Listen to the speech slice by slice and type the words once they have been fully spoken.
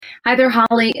Hi there,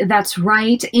 Holly. That's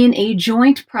right. In a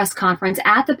joint press conference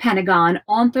at the Pentagon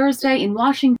on Thursday in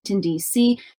Washington,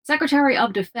 D.C., Secretary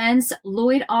of Defense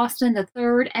Lloyd Austin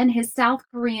III and his South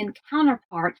Korean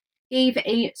counterpart gave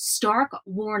a stark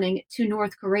warning to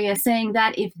North Korea, saying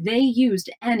that if they used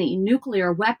any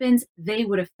nuclear weapons, they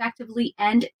would effectively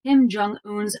end Kim Jong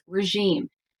Un's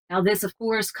regime. Now, this, of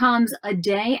course, comes a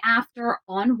day after,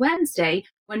 on Wednesday,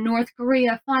 when North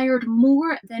Korea fired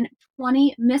more than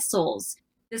 20 missiles.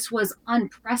 This was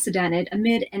unprecedented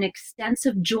amid an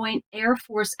extensive joint Air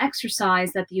Force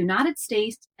exercise that the United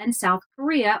States and South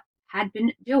Korea had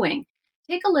been doing.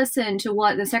 Take a listen to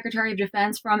what the Secretary of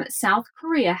Defense from South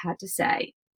Korea had to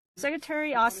say.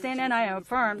 Secretary Austin and I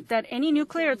affirmed that any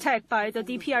nuclear attack by the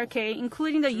DPRK,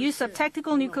 including the use of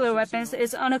tactical nuclear weapons,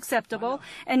 is unacceptable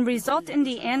and result in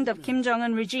the end of Kim Jong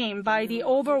Un regime by the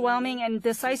overwhelming and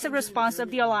decisive response of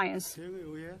the alliance.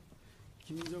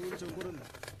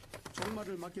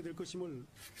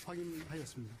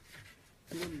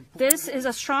 This is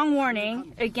a strong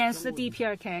warning against the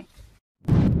DPRK.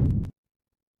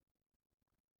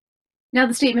 Now,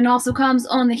 the statement also comes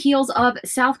on the heels of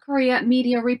South Korea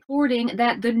media reporting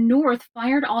that the North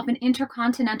fired off an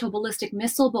intercontinental ballistic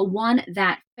missile, but one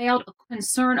that failed. A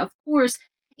concern, of course,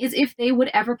 is if they would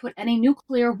ever put any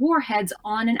nuclear warheads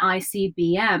on an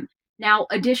ICBM. Now,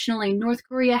 additionally, North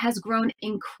Korea has grown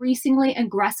increasingly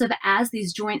aggressive as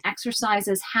these joint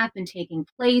exercises have been taking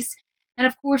place. And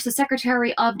of course, the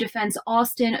Secretary of Defense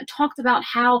Austin talked about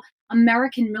how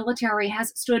American military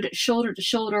has stood shoulder to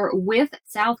shoulder with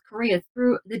South Korea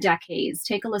through the decades.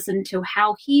 Take a listen to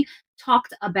how he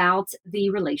talked about the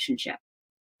relationship.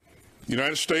 The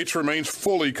United States remains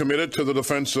fully committed to the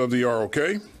defense of the ROK,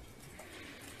 and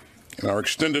our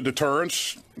extended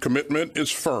deterrence commitment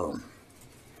is firm.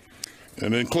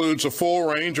 And it includes a full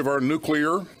range of our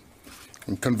nuclear,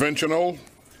 and conventional,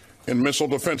 and missile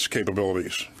defense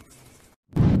capabilities.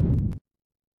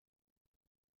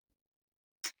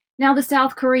 Now, the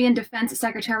South Korean Defense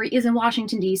Secretary is in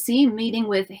Washington, D.C., meeting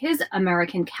with his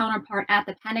American counterpart at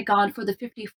the Pentagon for the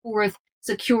 54th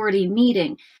security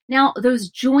meeting. Now, those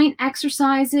joint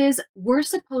exercises were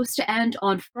supposed to end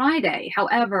on Friday.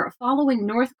 However, following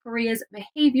North Korea's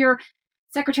behavior,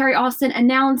 Secretary Austin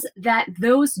announced that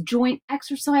those joint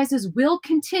exercises will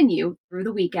continue through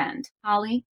the weekend. Holly?